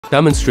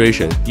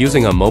Demonstration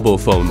using a mobile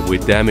phone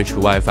with damaged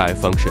Wi-Fi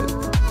function.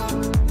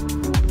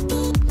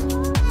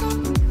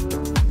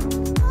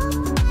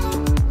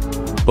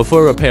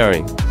 Before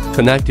repairing,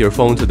 connect your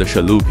phone to the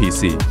Shalu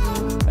PC.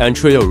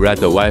 Entry or read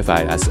the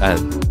Wi-Fi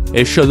SN.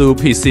 If Shalu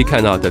PC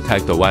cannot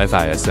detect the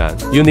Wi-Fi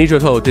SN, you need to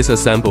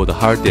disassemble the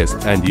hard disk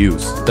and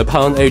use the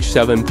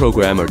H7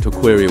 programmer to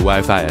query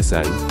Wi-Fi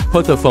SN.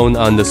 Put the phone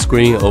on the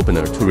screen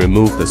opener to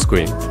remove the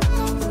screen.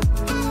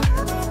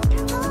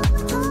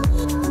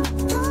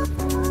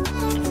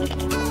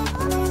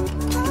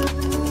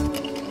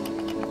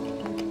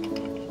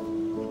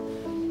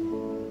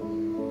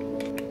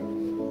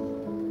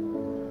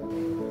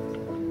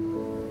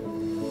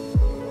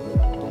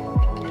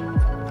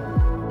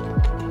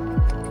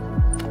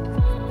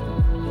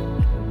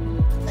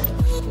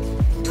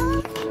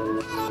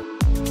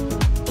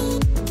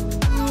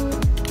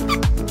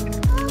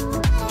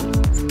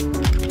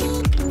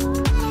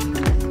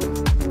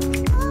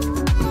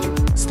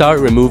 Start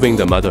removing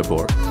the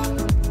motherboard.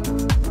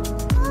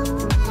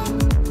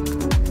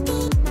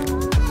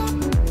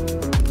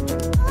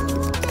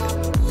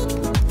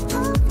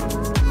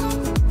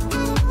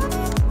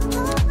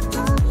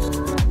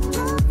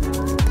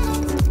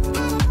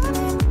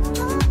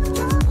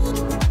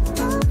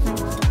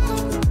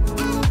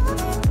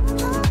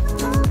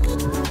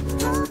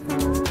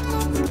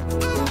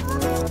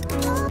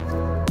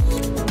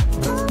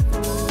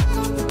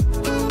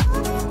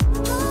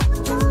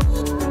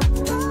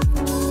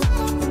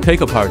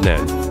 Take apart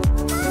NAND.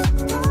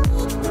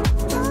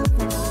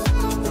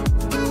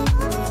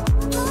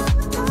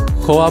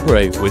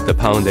 Cooperate with the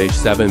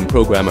H7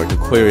 programmer to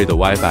query the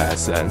Wi-Fi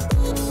SN.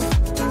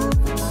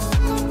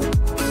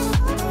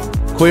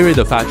 Query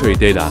the factory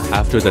data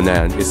after the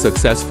NAND is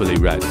successfully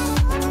read.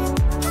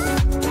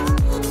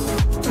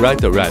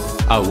 Write the read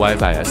out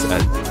Wi-Fi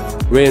SN.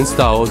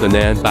 Reinstall the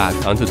NAND back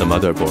onto the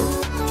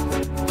motherboard.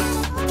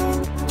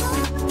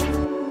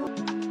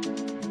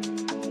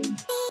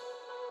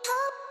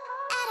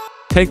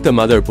 Take the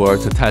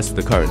motherboard to test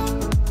the current.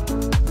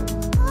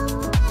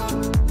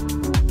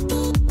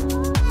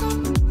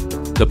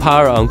 The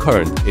power on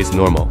current is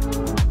normal.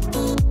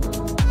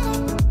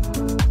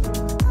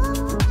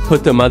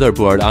 Put the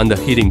motherboard on the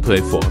heating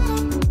plate for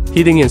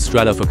heating in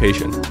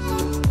stratification.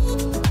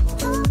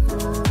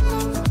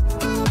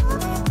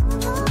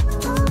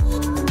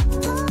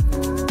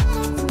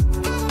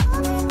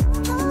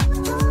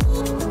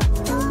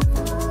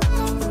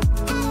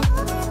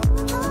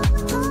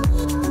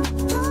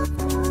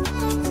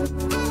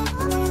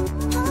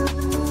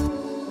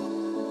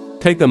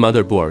 Take the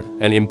motherboard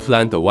and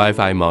implant the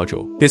Wi-Fi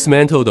module.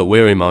 Dismantle the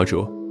wiring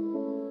module.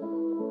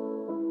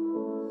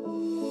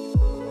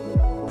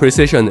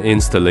 Precision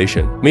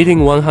installation, meeting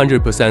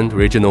 100%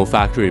 regional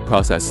factory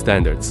process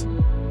standards.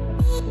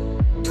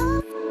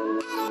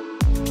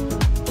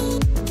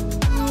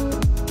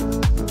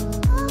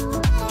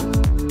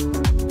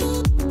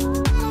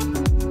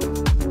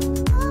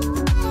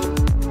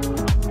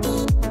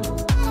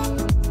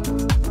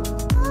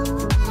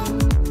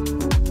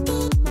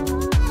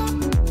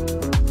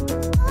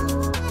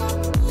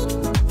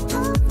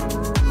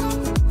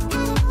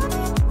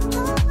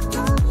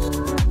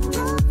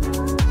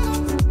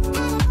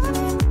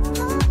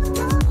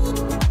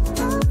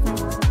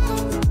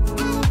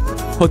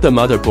 Put the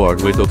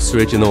motherboard with its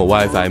original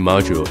Wi-Fi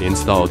module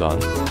installed on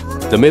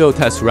the middle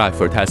test rack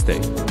for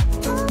testing.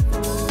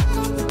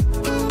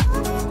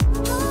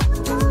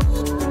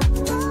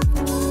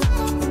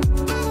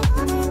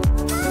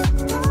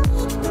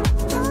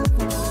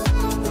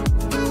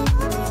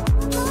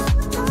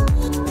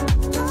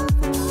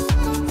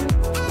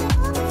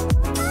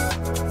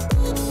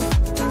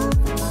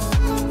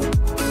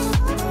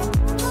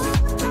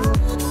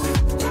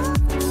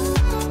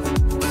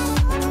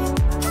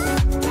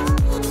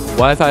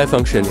 Wi-Fi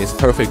function is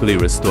perfectly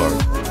restored.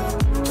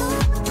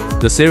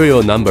 The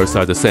serial numbers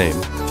are the same.